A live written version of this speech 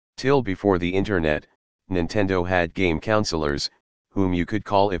Till before the internet, Nintendo had game counselors, whom you could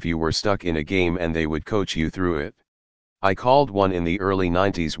call if you were stuck in a game and they would coach you through it. I called one in the early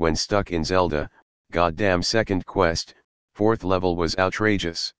 90s when stuck in Zelda. Goddamn second quest, 4th level was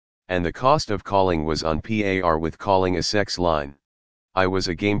outrageous, and the cost of calling was on par with calling a sex line. I was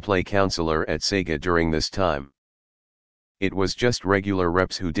a gameplay counselor at Sega during this time. It was just regular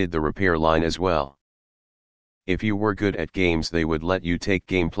reps who did the repair line as well. If you were good at games, they would let you take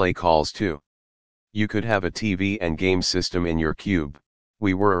gameplay calls too. You could have a TV and game system in your cube.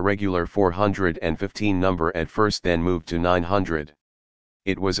 We were a regular 415 number at first, then moved to 900.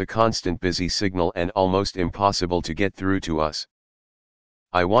 It was a constant busy signal and almost impossible to get through to us.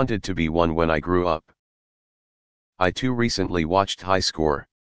 I wanted to be one when I grew up. I too recently watched High Score.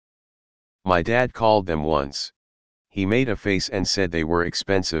 My dad called them once. He made a face and said they were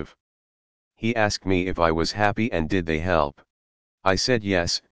expensive. He asked me if I was happy and did they help. I said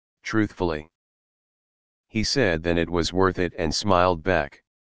yes, truthfully. He said then it was worth it and smiled back.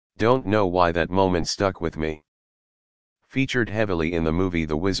 Don't know why that moment stuck with me. Featured heavily in the movie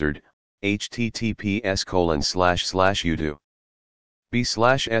The Wizard, https://youtube.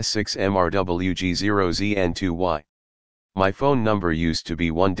 B/S6MRWG0ZN2Y. My phone number used to be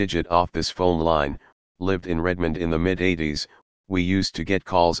one digit off this phone line. Lived in Redmond in the mid-80s, we used to get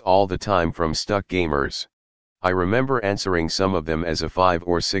calls all the time from stuck gamers. I remember answering some of them as a 5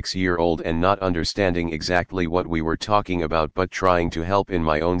 or 6-year-old and not understanding exactly what we were talking about but trying to help in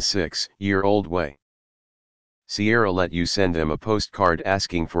my own 6-year-old way. Sierra let you send them a postcard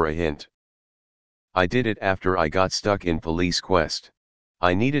asking for a hint. I did it after I got stuck in Police Quest.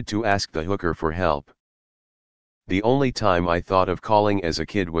 I needed to ask the hooker for help. The only time I thought of calling as a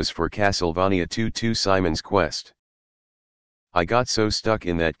kid was for Castlevania 2 Simon's Quest. I got so stuck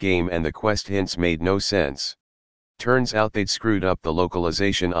in that game and the quest hints made no sense. Turns out they'd screwed up the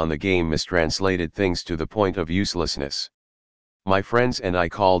localization on the game, mistranslated things to the point of uselessness. My friends and I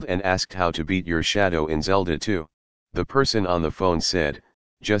called and asked how to beat your shadow in Zelda 2. The person on the phone said,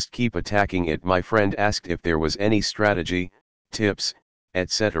 just keep attacking it. My friend asked if there was any strategy, tips,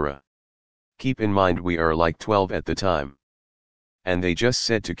 etc. Keep in mind we are like 12 at the time. And they just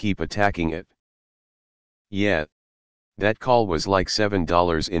said to keep attacking it. Yeah. That call was like $7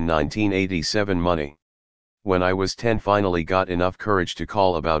 in 1987 money. When I was 10 finally got enough courage to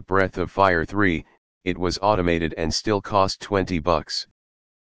call about Breath of Fire 3, it was automated and still cost $20.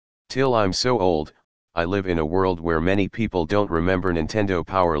 Till I'm so old, I live in a world where many people don't remember Nintendo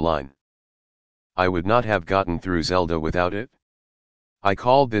Power Line. I would not have gotten through Zelda without it. I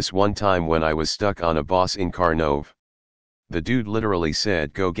called this one time when I was stuck on a boss in Karnov. The dude literally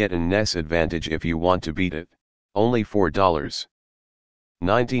said go get an NES Advantage if you want to beat it. Only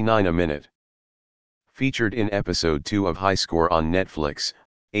 $4.99 a minute. Featured in episode 2 of High Score on Netflix,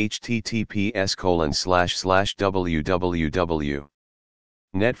 https://www.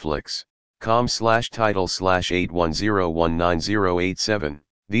 Netflix.com/title/8101987.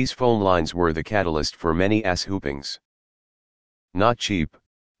 These phone lines were the catalyst for many ass whoopings. Not cheap,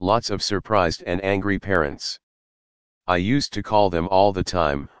 lots of surprised and angry parents. I used to call them all the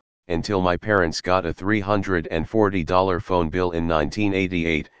time, until my parents got a $340 phone bill in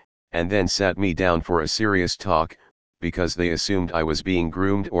 1988, and then sat me down for a serious talk, because they assumed I was being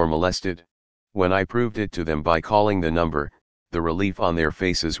groomed or molested. When I proved it to them by calling the number, the relief on their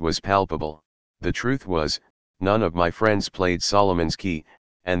faces was palpable. The truth was, none of my friends played Solomon's Key,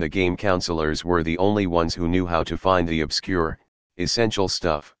 and the game counselors were the only ones who knew how to find the obscure, essential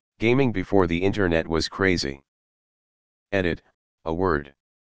stuff. Gaming before the internet was crazy. Edit, a word.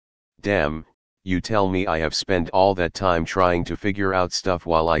 Damn, you tell me I have spent all that time trying to figure out stuff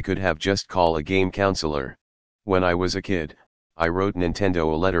while I could have just called a game counselor. When I was a kid, I wrote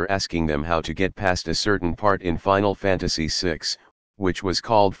Nintendo a letter asking them how to get past a certain part in Final Fantasy VI, which was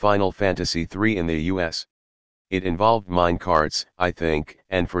called Final Fantasy III in the US. It involved minecarts, I think,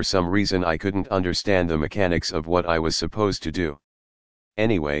 and for some reason I couldn't understand the mechanics of what I was supposed to do.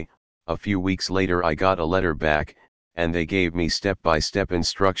 Anyway, a few weeks later I got a letter back, and they gave me step-by-step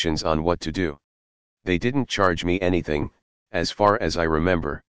instructions on what to do. They didn't charge me anything, as far as I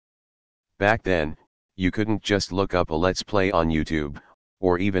remember. Back then, you couldn't just look up a Let's Play on YouTube,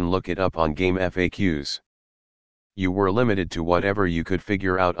 or even look it up on Game FAQs. You were limited to whatever you could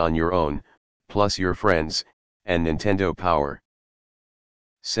figure out on your own, plus your friends, and Nintendo Power.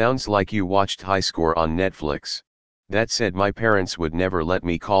 Sounds like you watched High Score on Netflix. That said, my parents would never let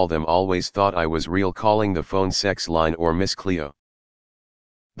me call them, always thought I was real calling the phone sex line or Miss Cleo.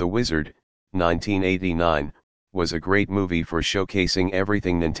 The Wizard, 1989, was a great movie for showcasing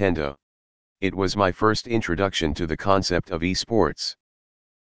everything Nintendo. It was my first introduction to the concept of esports.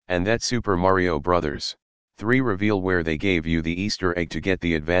 And that Super Mario Bros. 3 reveal where they gave you the Easter egg to get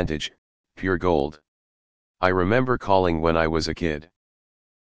the advantage, pure gold. I remember calling when I was a kid.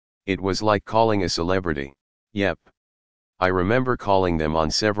 It was like calling a celebrity. Yep. I remember calling them on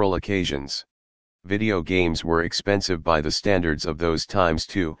several occasions. Video games were expensive by the standards of those times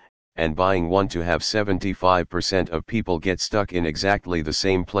too, and buying one to have 75% of people get stuck in exactly the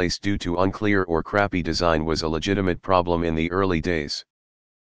same place due to unclear or crappy design was a legitimate problem in the early days.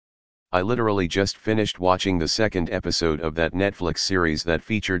 I literally just finished watching the second episode of that Netflix series that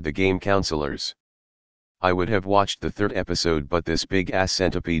featured the game counselors. I would have watched the third episode, but this big-ass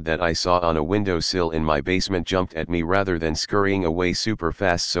centipede that I saw on a windowsill in my basement jumped at me rather than scurrying away super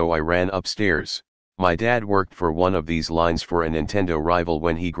fast, so I ran upstairs. My dad worked for one of these lines for a Nintendo rival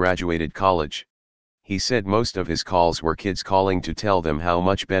when he graduated college. He said most of his calls were kids calling to tell them how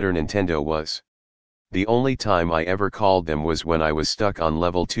much better Nintendo was. The only time I ever called them was when I was stuck on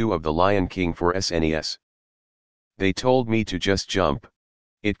level 2 of The Lion King for SNES. They told me to just jump.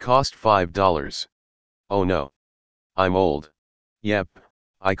 It cost $5. Oh no. I'm old. Yep,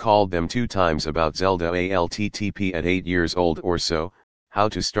 I called them 2 times about Zelda ALTTP at 8 years old or so, how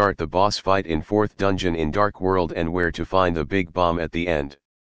to start the boss fight in 4th dungeon in Dark World and where to find the big bomb at the end.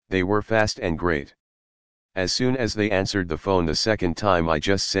 They were fast and great. As soon as they answered the phone the second time, I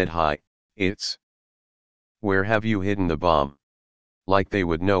just said, "Hi, it's... Where have you hidden the bomb?" Like they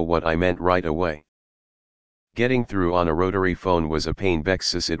would know what I meant right away. Getting through on a rotary phone was a pain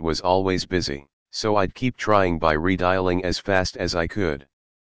because it was always busy, so I'd keep trying by redialing as fast as I could.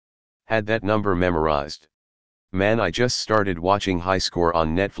 Had that number memorized. Man, I just started watching High Score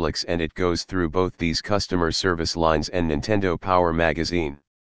on Netflix and it goes through both these customer service lines and Nintendo Power magazine.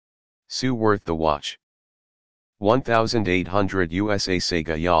 So worth the watch. 1800 USA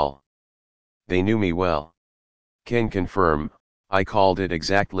Sega y'all. They knew me well. Can confirm, I called it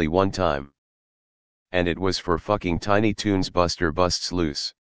exactly 1 time. And it was for fucking Tiny Toons Buster Busts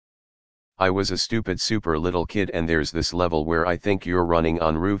Loose. I was a stupid super little kid, and there's this level where I think you're running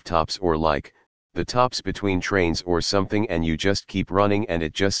on rooftops or like, the tops between trains or something, and you just keep running and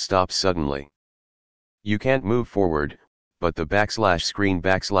it just stops suddenly. You can't move forward, but the \screen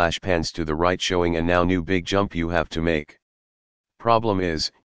 \pans to the right showing a now new big jump you have to make. Problem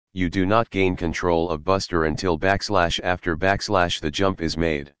is, you do not gain control of Buster until after the jump is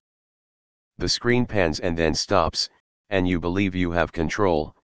made. The screen pans and then stops, and you believe you have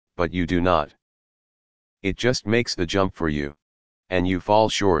control, but you do not. It just makes the jump for you, and you fall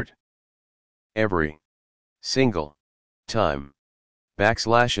short. Every single time.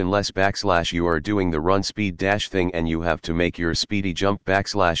 Unless you are doing the run speed dash thing and you have to make your speedy jump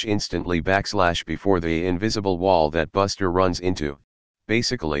instantly before the invisible wall that Buster runs into.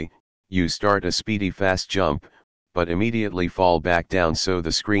 Basically, you start a speedy fast jump, but immediately fall back down so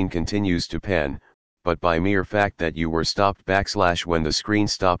the screen continues to pan, but by mere fact that you were stopped when the screen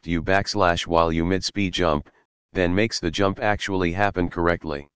stopped you while you mid-speed jump, then makes the jump actually happen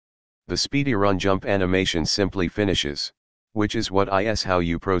correctly. The speedy run jump animation simply finishes, which is how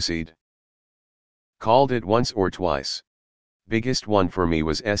you proceed. Called it once or twice. Biggest one for me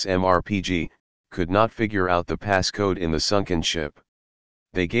was SMRPG, could not figure out the passcode in the sunken ship.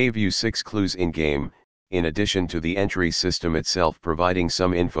 They gave you 6 clues in-game, in addition to the entry system itself providing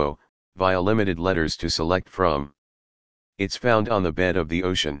some info, via limited letters to select from. It's found on the bed of the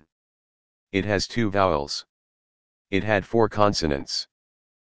ocean. It has 2 vowels. It had 4 consonants.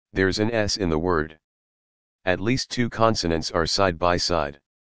 There's an S in the word. At least 2 consonants are side by side.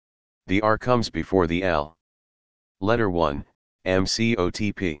 The R comes before the L. Letter 1,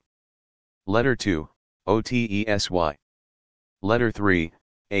 MCOTP. Letter 2, OTESY. Letter 3,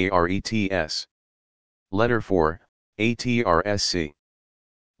 ARETS. Letter 4, ATRSC.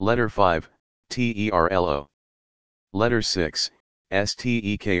 Letter 5, TERLO. Letter 6,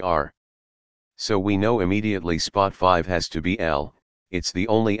 STEKR. So we know immediately spot 5 has to be L, it's the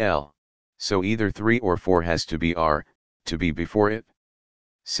only L, so either 3 or 4 has to be R, to be before it.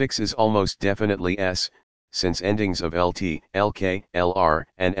 6 is almost definitely S, since endings of LT, LK, LR,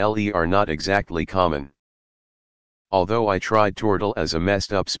 and LE are not exactly common. Although I tried turtle as a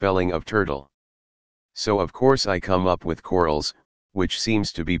messed up spelling of turtle. So of course I come up with corals, which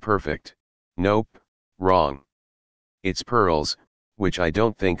seems to be perfect. Nope, wrong. It's pearls, which I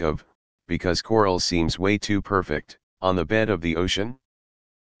don't think of, because corals seems way too perfect. On the bed of the ocean?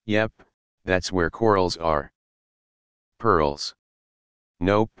 Yep, that's where corals are. Pearls.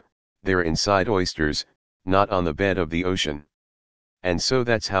 Nope, they're inside oysters, not on the bed of the ocean. And so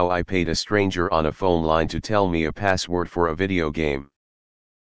that's how I paid a stranger on a phone line to tell me a password for a video game.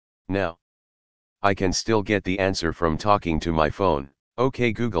 Now, I can still get the answer from talking to my phone.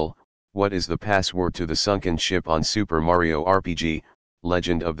 Okay Google, what is the password to the sunken ship on Super Mario RPG,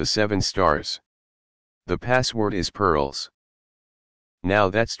 Legend of the Seven Stars? The password is pearls.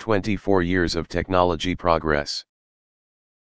 Now that's 24 years of technology progress.